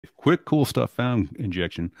quick, cool stuff found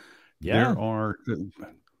injection. Yeah. There are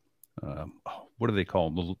what are they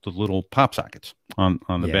called? The little pop sockets on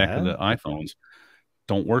the back of Yeah. the iPhones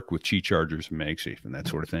don't work with Qi chargers and MagSafe and that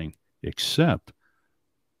sort of thing. Except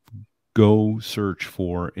go search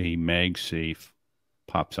for a MagSafe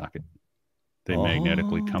pop socket. They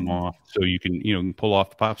magnetically come Oh, off, so you can pull off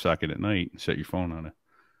the pop socket at night and set your phone on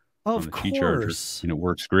of the Qi charger, course. and it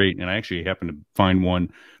works great. And I actually happened to find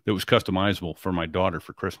one that was customizable for my daughter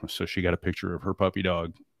for Christmas, so she got a picture of her puppy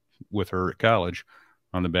dog with her at college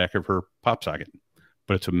on the back of her pop socket.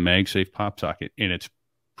 But it's a MagSafe pop socket, and it's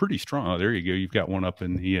pretty strong. Oh, there you go. You've got one up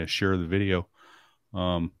in the share of the video.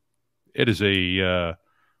 Um, it is a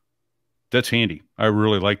that's handy. I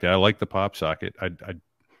really like that. I like the pop socket. I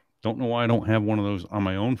don't know why I don't have one of those on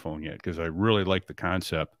my own phone yet because I really like the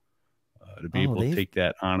concept to be Oh, able to they've take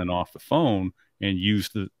that on and off the phone and use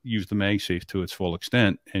the MagSafe to its full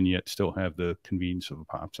extent, and yet still have the convenience of a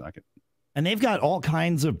pop socket. and they've got all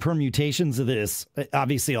kinds of permutations of this.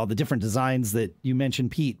 Obviously, all the different designs that you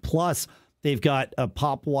mentioned, Pete. Plus, they've got a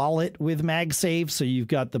pop wallet with MagSafe, so you've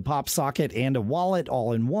got the pop socket and a wallet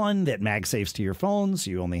all in one that MagSafes to your phone, so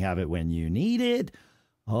you only have it when you need it.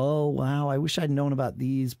 Oh wow! I wish I'd known about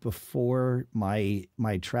these before my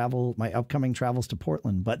upcoming travels to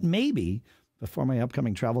Portland. But maybe before my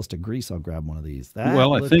upcoming travels to Greece, I'll grab one of these. That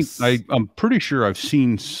Well, looks I'm pretty sure I've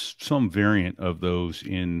seen some variant of those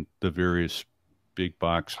in the various big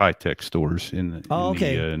box high tech stores oh, in the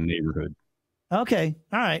okay. neighborhood. Okay.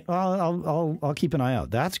 All right. Well, I'll keep an eye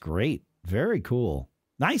out. That's great. Very cool.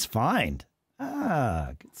 Nice find.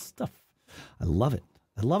 Ah, good stuff. I love it.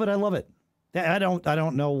 I love it. I love it. I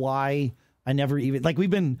don't know why I never even like we've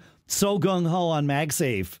been so gung ho on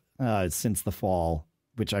MagSafe since the fall,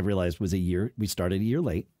 which I realized was a year. We started a year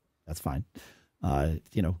late. That's fine.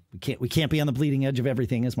 We can't be on the bleeding edge of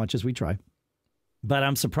everything as much as we try. But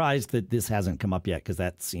I'm surprised that this hasn't come up yet because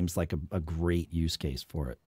that seems like a great use case for it.